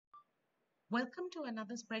Welcome to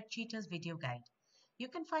another Spreadsheeters video guide. You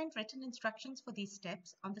can find written instructions for these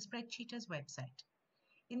steps on the Spreadsheeters website.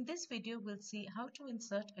 In this video, we'll see how to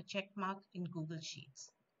insert a check mark in Google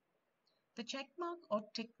Sheets. The check mark or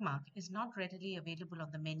tick mark is not readily available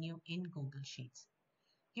on the menu in Google Sheets.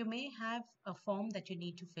 You may have a form that you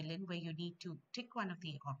need to fill in where you need to tick one of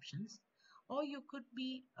the options, or you could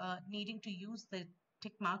be needing to use the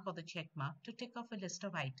tick mark or the check mark to tick off a list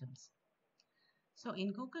of items. So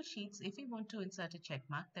in Google Sheets, if we want to insert a check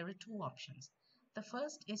mark, there are two options. The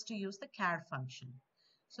first is to use the char function.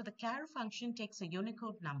 So the char function takes a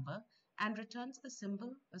Unicode number and returns the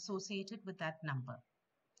symbol associated with that number.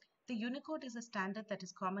 The Unicode is a standard that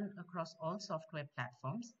is common across all software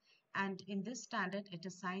platforms, and in this standard, it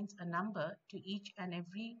assigns a number to each and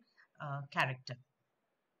every character.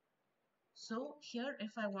 So here,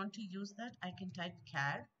 if I want to use that, I can type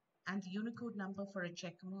char, and the Unicode number for a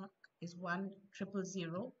check mark is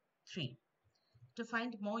 10003. To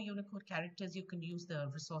find more Unicode characters, you can use the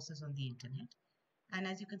resources on the internet. And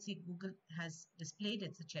as you can see, Google has displayed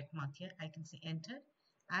it's a check mark here. I can say enter,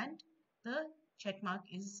 and the check mark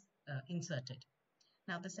is inserted.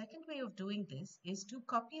 Now, the second way of doing this is to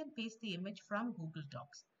copy and paste the image from Google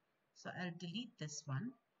Docs. So I'll delete this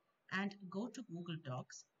one and go to Google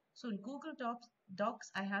Docs. So in Google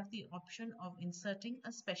Docs, I have the option of inserting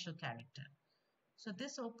a special character. So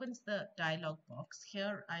this opens the dialog box.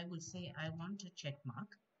 Here I will say I want a check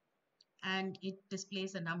mark, and it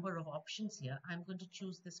displays a number of options here. I'm going to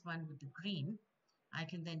choose this one with the green. I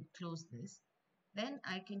can then close this. Then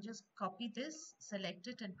I can just copy this, select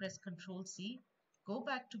it and press Ctrl C, go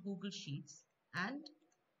back to Google Sheets and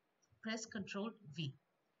press Ctrl V.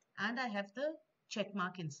 And I have the check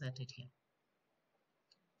mark inserted here.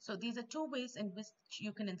 So these are two ways in which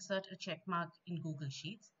you can insert a check mark in Google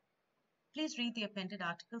Sheets. Please read the appended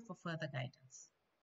article for further guidance.